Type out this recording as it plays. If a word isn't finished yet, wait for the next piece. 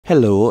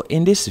Hello,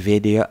 in this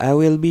video I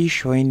will be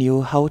showing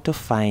you how to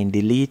find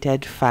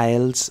deleted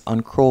files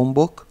on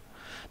Chromebook.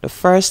 The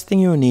first thing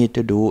you need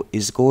to do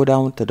is go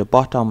down to the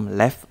bottom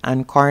left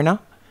hand corner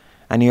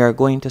and you are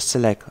going to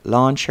select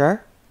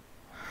Launcher.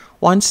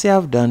 Once you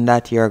have done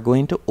that, you are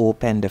going to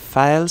open the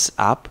Files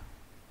app.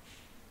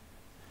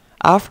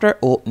 After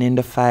opening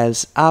the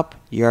Files app,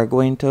 you are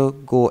going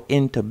to go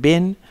into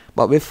Bin,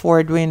 but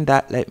before doing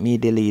that, let me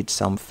delete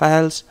some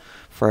files.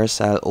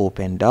 First I'll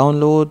open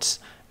Downloads.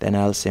 Then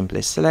I'll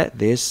simply select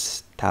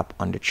this, tap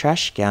on the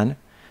trash can,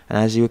 and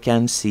as you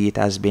can see, it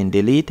has been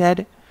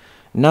deleted.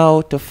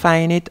 Now to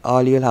find it,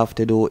 all you'll have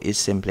to do is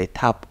simply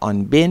tap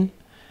on Bin,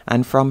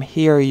 and from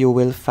here you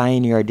will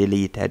find your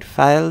deleted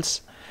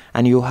files,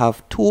 and you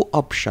have two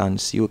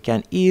options. You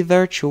can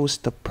either choose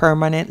to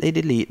permanently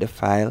delete the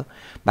file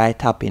by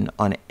tapping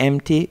on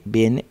Empty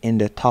Bin in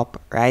the top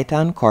right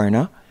hand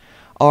corner,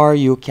 or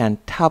you can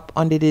tap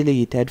on the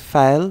deleted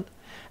file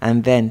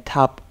and then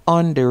tap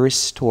on the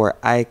restore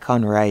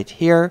icon right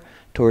here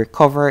to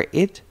recover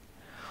it.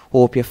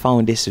 Hope you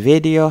found this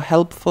video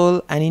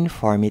helpful and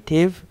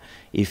informative.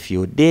 If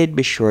you did,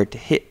 be sure to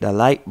hit the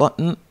like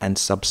button and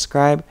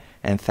subscribe,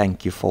 and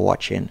thank you for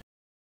watching.